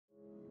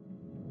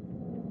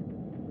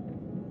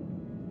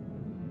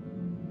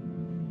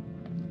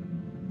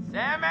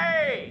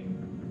Sammy!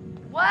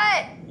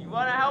 What? You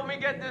want to help me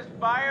get this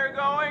fire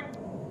going?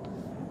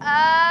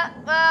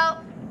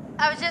 Well,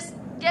 I was just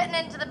getting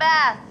into the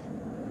bath.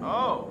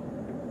 Oh.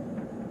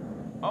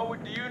 Oh,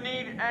 do you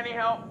need any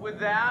help with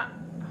that?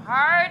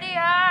 Hardy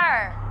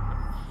har.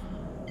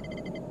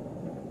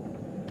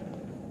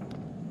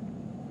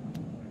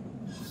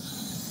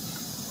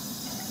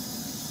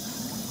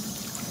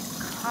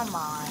 Come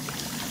on.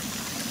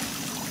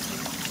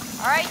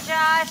 All right,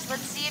 Josh,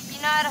 let's see if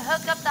you know how to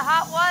hook up the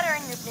hot water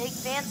in your big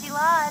fancy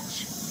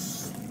lodge.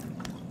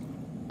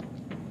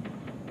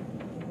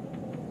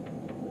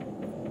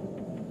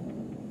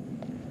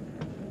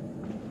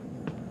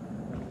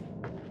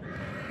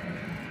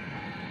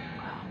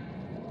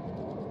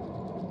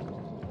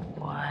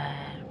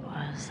 What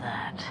was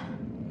that?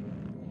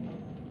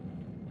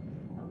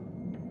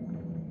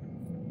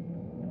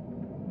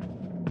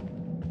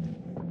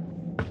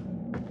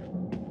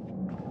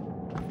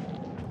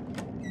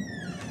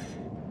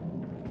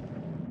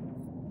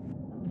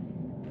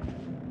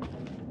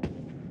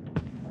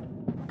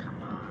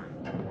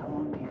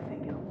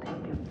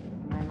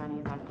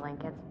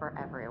 For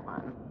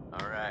everyone.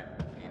 All right,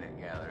 peanut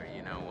gallery,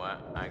 you know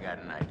what? I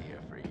got an idea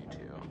for you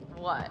two.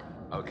 What?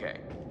 Okay,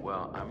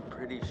 well, I'm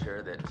pretty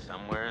sure that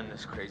somewhere in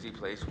this crazy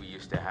place we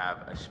used to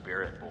have a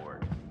spirit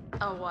board.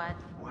 Oh, what?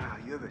 Wow,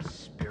 you have a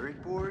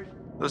spirit board?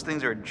 Those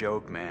things are a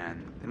joke,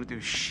 man. They don't do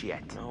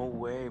shit. No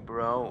way,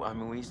 bro. I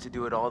mean, we used to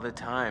do it all the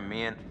time,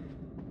 man.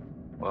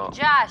 Well...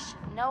 Josh,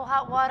 no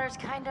hot water's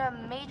kind of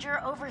a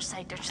major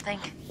oversight, don't you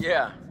think?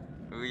 Yeah.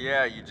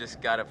 Yeah, you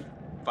just gotta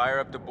fire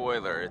up the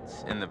boiler.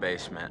 It's in the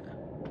basement.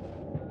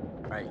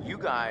 All right, you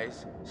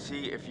guys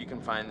see if you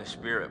can find the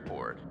spirit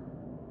board.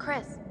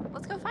 Chris,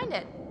 let's go find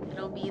it.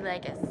 It'll be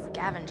like a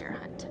scavenger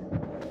hunt.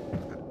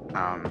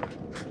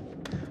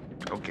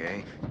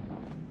 Okay.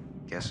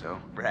 Guess so.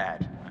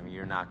 Brad, I mean,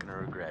 you're not gonna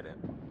regret it.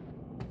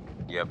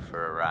 You up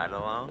for a ride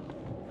along?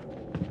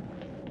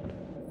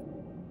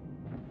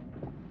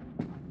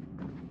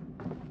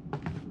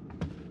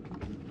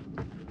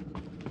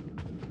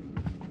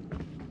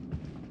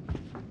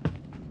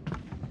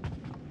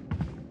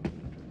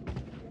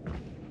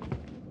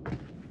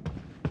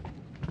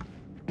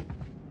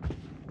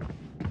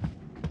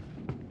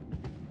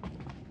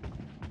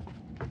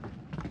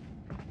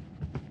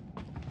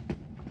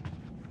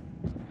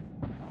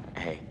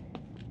 Hey,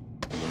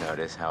 you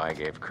notice how I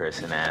gave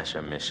Chris and Ash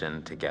a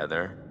mission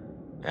together?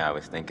 Yeah, I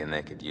was thinking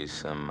they could use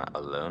some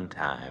alone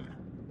time.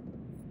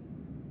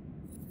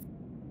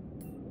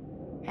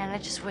 And I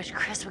just wish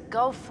Chris would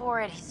go for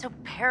it. He's so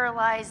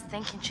paralyzed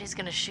thinking she's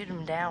gonna shoot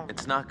him down.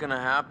 It's not gonna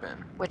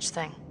happen. Which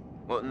thing?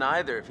 Well,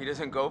 neither. If he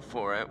doesn't go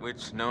for it,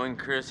 which knowing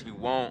Chris, he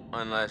won't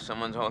unless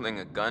someone's holding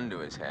a gun to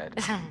his head.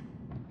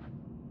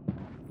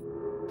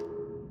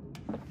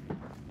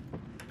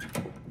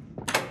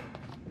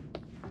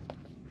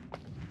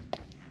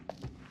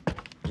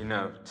 You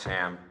know,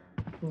 Sam,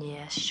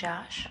 Yes,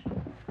 Josh?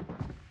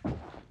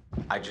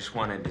 I just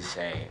wanted to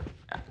say,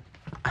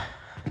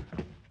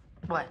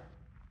 What?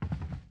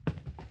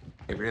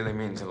 it really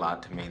means a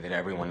lot to me that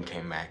everyone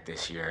came back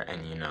this year,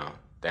 and you know,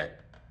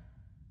 that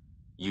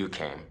you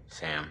came,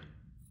 Sam.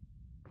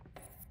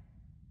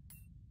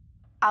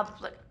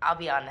 I'll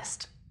be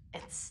honest.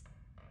 It's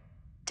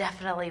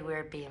definitely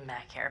weird being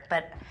back here,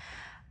 but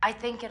I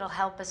think it'll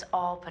help us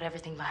all put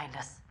everything behind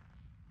us.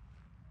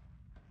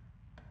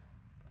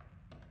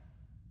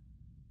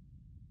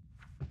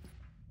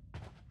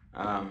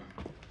 I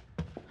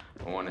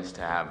want us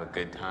to have a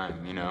good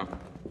time, you know?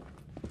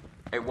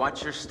 Hey,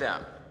 watch your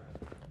step.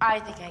 I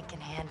think I can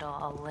handle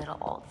a little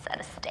old set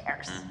of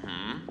stairs.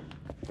 Mm-hmm.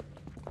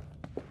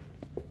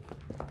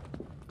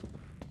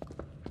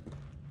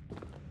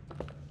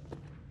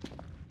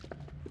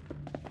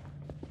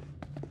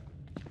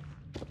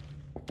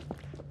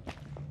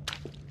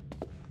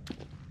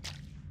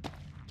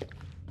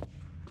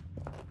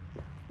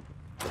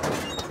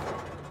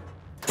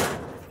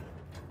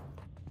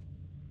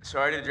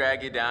 Sorry to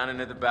drag you down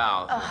into the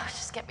bowels. Oh,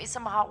 just get me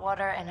some hot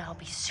water and I'll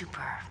be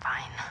super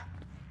fine.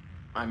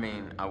 I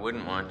mean, I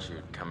wouldn't want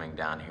you coming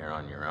down here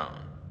on your own,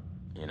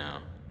 you know?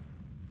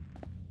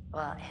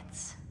 Well,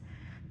 it's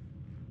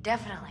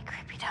definitely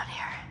creepy down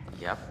here.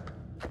 Yep.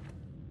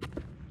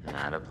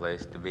 Not a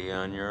place to be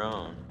on your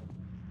own.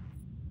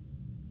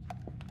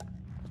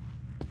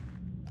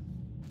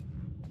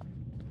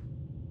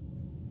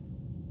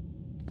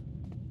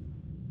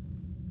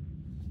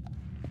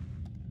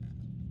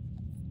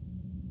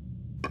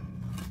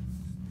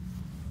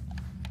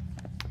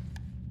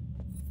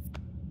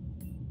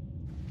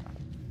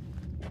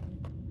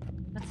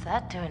 What's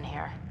that doing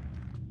here?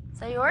 Is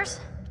that yours?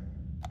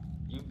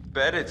 You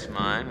bet it's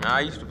mine.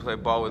 I used to play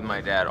ball with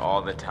my dad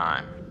all the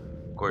time.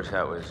 Of course,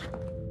 that was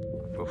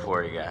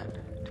before he got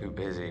too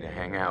busy to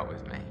hang out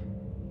with me.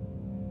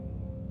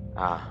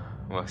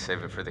 We'll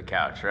save it for the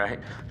couch, right?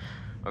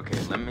 Okay,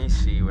 let me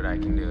see what I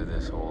can do with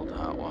this old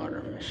hot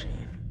water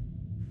machine.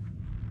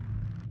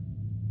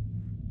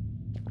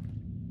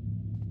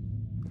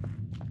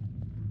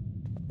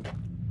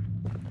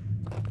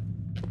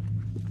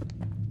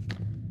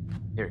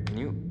 Here, can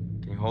you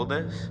hold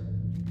this?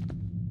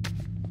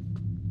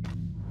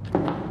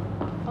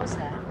 What was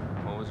that?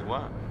 What was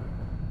what?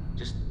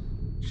 Just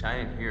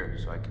shine it here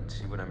so I can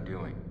see what I'm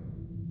doing.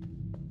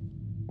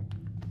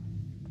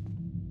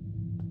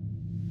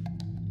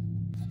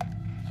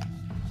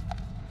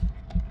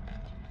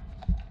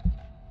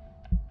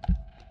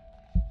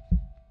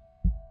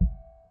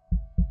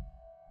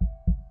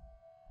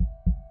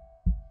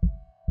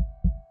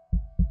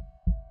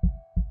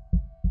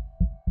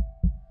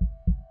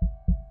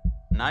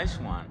 Nice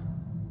one.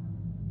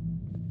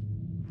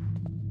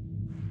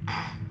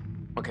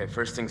 Okay,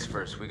 first things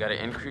first. We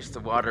gotta increase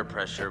the water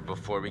pressure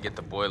before we get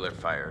the boiler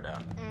fired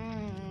up.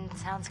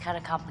 Sounds kind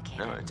of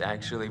complicated. No, it's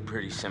actually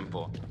pretty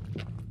simple.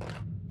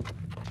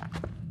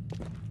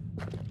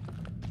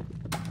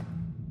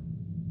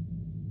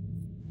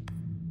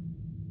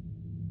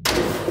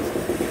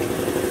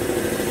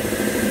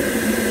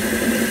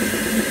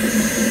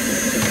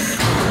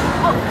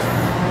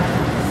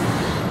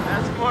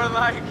 That's more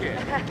like it.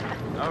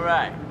 All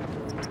right.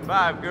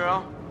 5,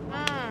 girl.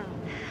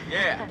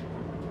 Yeah.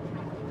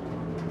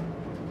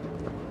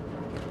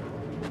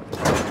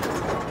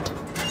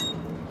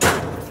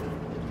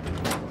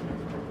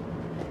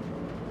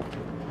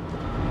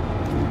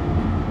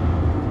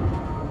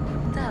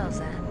 What the hell is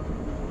that?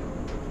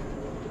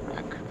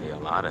 That could be a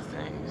lot of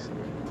things.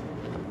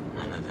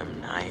 None of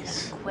them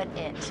nice. Quit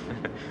it.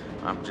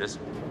 I'm just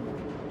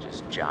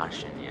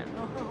joshing you.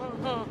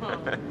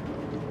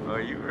 Oh,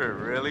 you were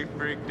really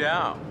freaked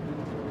out.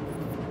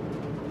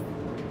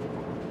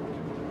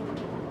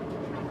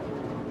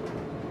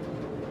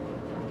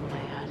 Oh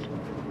my god.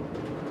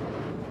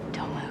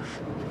 Don't move.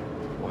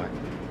 What?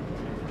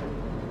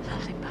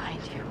 Something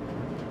behind you.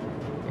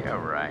 Yeah,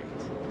 right.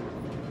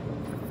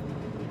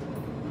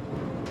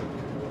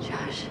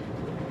 Josh.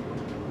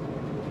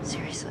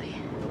 Seriously.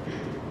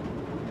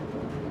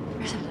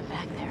 There's something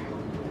back there.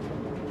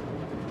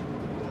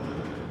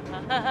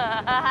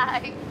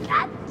 I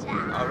gotcha!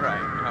 All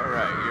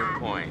right, your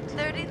point.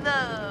 30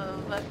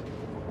 love.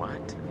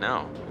 What?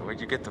 No. Where'd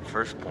you get the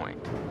first point?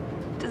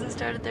 Does it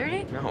start at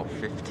 30? No,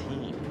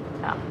 15.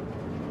 Oh.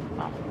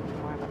 Well,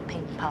 more of a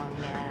ping pong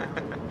man.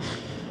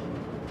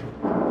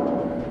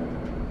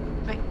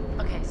 Wait,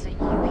 okay, so you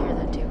hear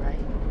that too, right?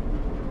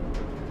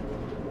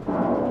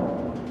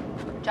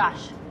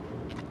 Josh,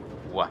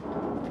 What?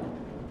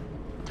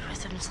 the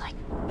rhythm's like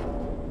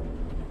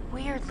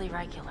weirdly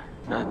regular.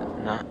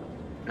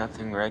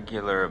 Nothing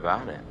regular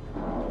about it.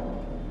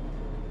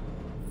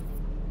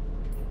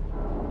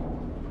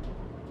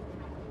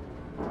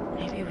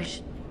 Maybe we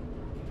should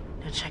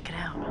go check it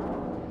out.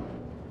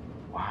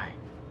 Why?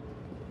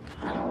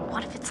 I don't know,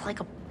 what if it's like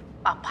a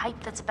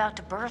pipe that's about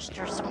to burst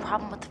or some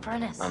problem with the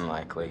furnace?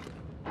 Unlikely.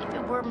 If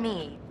it were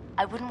me,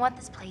 I wouldn't want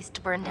this place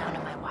to burn down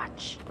on my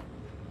watch.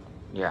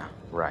 Yeah,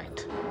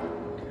 right.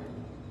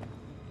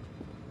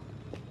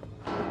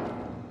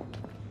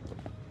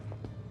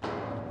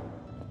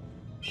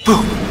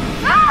 Boom!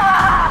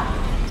 Ah!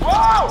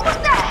 Whoa!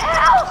 What the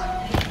hell?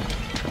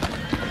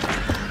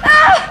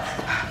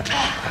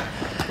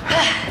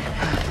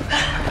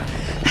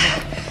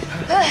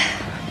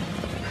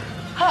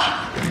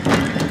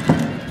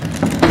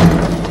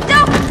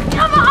 No!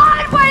 Come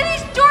on! Why are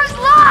these doors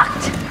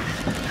locked?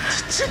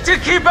 To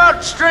keep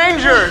out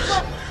strangers!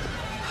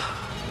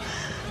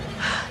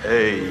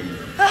 Hey.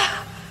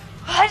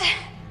 What?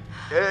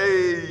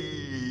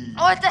 Hey.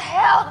 What the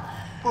hell?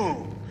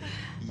 Boom.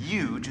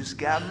 You just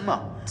got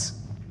mugged.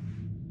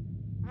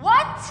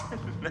 What?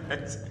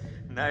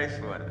 Nice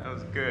one. That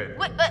was good.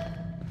 What?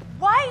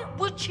 Why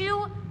would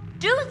you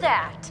do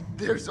that?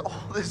 There's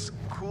all this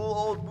cool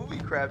old movie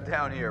crap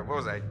down here. What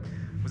was I?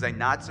 Was I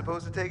not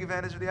supposed to take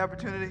advantage of the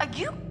opportunity?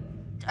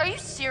 Are you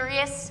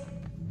serious?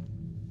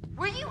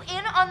 Were you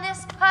in on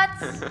this,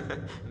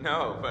 Putz?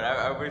 No, but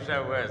I wish I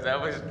was.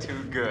 That was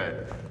too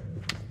good.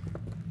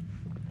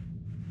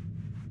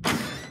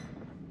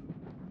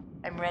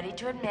 I'm ready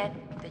to admit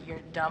that your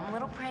dumb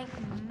little prank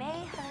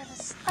may have a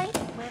slight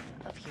whiff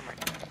of humor.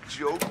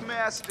 Joke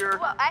master.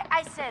 Well,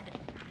 I said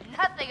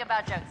nothing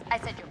about jokes. I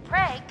said your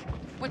prank,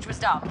 which was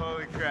dumb.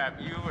 Holy crap,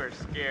 you were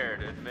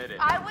scared. Admit it.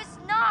 I was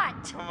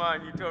not! Come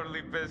on, you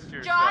totally pissed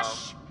yourself.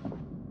 Josh!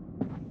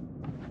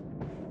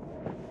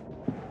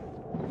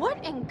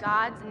 What in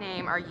God's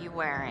name are you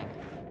wearing?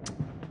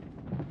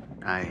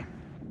 I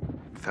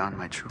found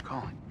my true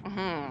calling.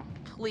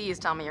 Please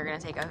tell me you're gonna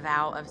take a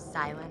vow of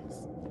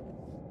silence.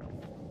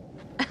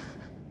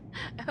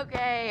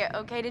 Okay,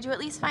 did you at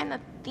least find the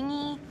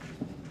thingy?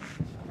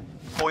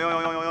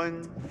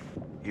 Boing.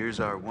 Here's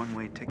our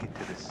one-way ticket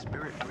to the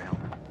spirit realm.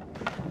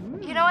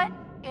 You know what?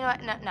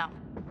 No.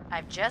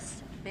 I've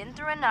just been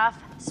through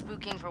enough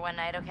spooking for one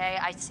night, okay?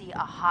 I see a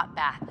hot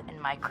bath in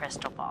my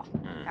crystal ball.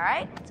 All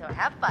right? So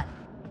have fun.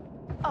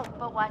 Oh,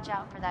 but watch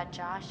out for that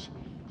Josh.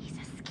 He's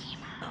a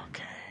schemer.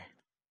 Okay.